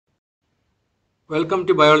Welcome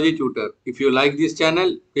to Biology Tutor. If you like this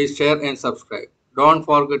channel, please share and subscribe. Don't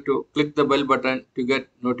forget to click the bell button to get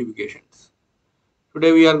notifications.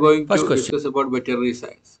 Today we are going First to question. discuss about veterinary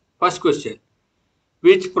science. First question.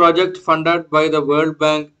 Which project funded by the World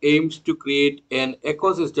Bank aims to create an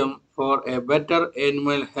ecosystem for a better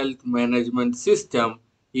animal health management system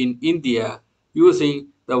in India using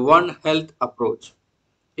the One Health approach?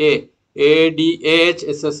 A.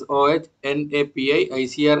 ADAHSSOH NAPI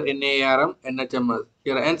ICR NARM NHMS.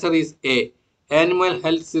 Your answer is A. Animal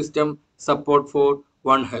Health System Support for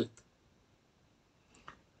One Health.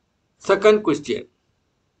 Second question.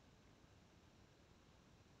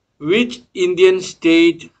 Which Indian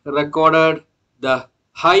state recorded the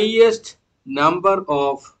highest number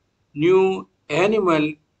of new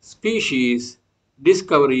animal species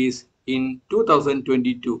discoveries in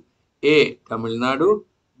 2022? A. Tamil Nadu,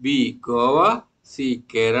 B. Goa, C.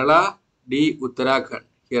 Kerala, D. Uttarakhand.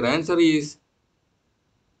 Your answer is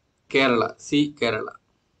Kerala, C. Kerala.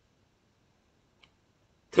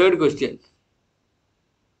 Third question.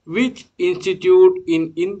 Which institute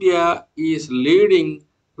in India is leading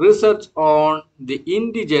research on the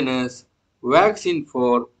indigenous vaccine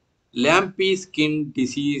for lumpy skin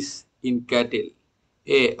disease in cattle?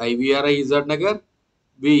 A. IVRI Izadnagar,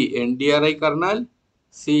 B. NDRI Karnal,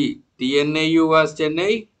 C. TNAU was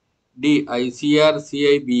Chennai, D. ICR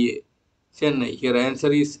CIBA Chennai. Your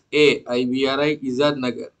answer is A. IVRI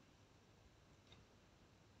Izadnagar.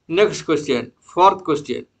 Next question, fourth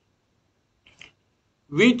question.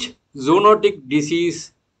 Which zoonotic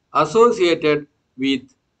disease associated with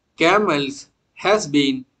camels has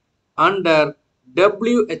been under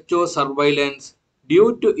WHO surveillance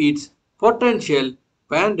due to its potential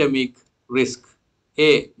pandemic risk?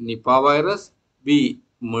 A. Nipah virus, B.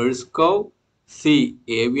 Mcqs, C.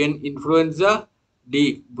 Avian influenza,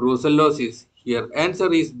 D. Brucellosis. Here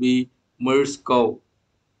answer is B. Mcqs.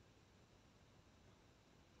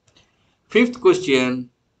 Fifth question.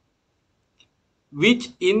 Which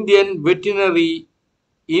Indian veterinary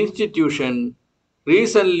institution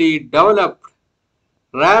recently developed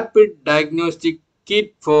rapid diagnostic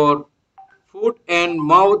kit for foot and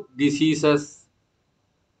mouth diseases?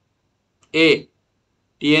 A.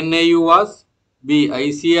 TNAU was, B.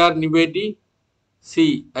 ICR Nibeti,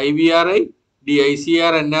 C. IVRI, D.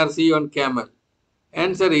 ICR NRC on camel.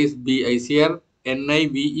 Answer is B. ICR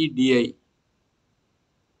NIVEDI.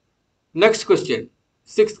 Next question,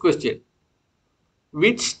 sixth question.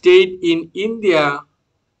 Which state in India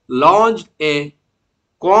launched a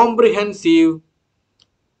comprehensive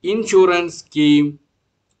insurance scheme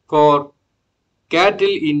for cattle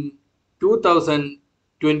in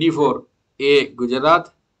 2024? A.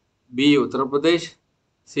 Gujarat, B. Uttar Pradesh,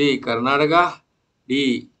 C. Karnataka,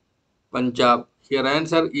 D. Punjab. Here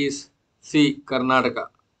answer is C. Karnataka.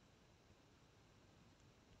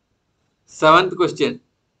 Seventh question.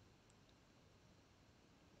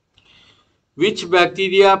 Which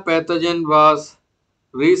bacteria pathogen was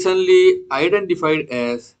recently identified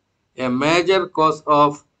as a major cause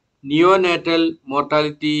of neonatal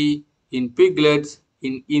mortality in piglets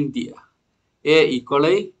in India? A. E.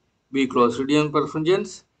 coli, B. Clostridium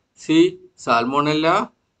perfringens, C.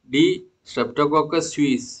 Salmonella, D. Streptococcus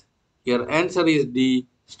suis. Your answer is D.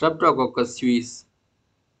 Streptococcus suis.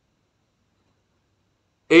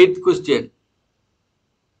 Eighth question.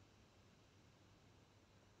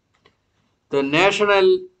 The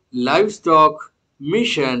National Livestock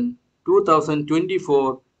Mission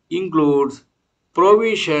 2024 includes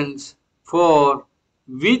provisions for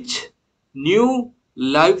which new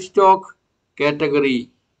livestock category?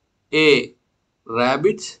 A.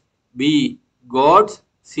 Rabbits, B. Goats,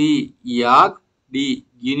 C. Yak, D.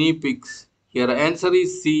 Guinea pigs. Your answer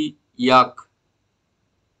is C. Yak.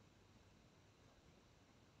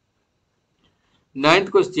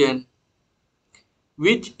 Ninth question.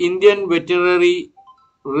 Which Indian Veterinary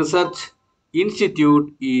Research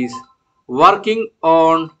Institute is working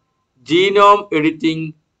on genome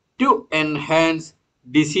editing to enhance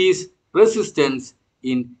disease resistance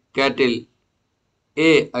in cattle?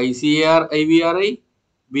 A. ICAR IVRI,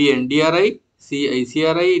 B. NDRI, C.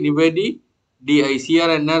 ICRI Nibedi, D.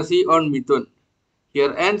 ICR NRC on Mithun.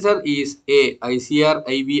 Your answer is A. ICR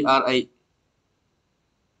IVRI.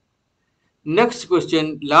 Next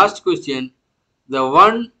question, last question. The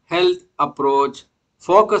One Health approach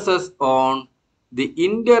focuses on the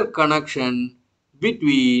interconnection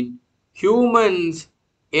between humans,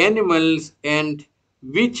 animals, and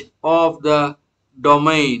which of the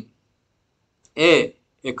domain? A.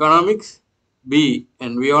 Economics, B.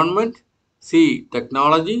 Environment, C.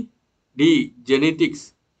 Technology, D.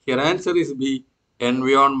 Genetics. Your answer is B.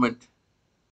 Environment.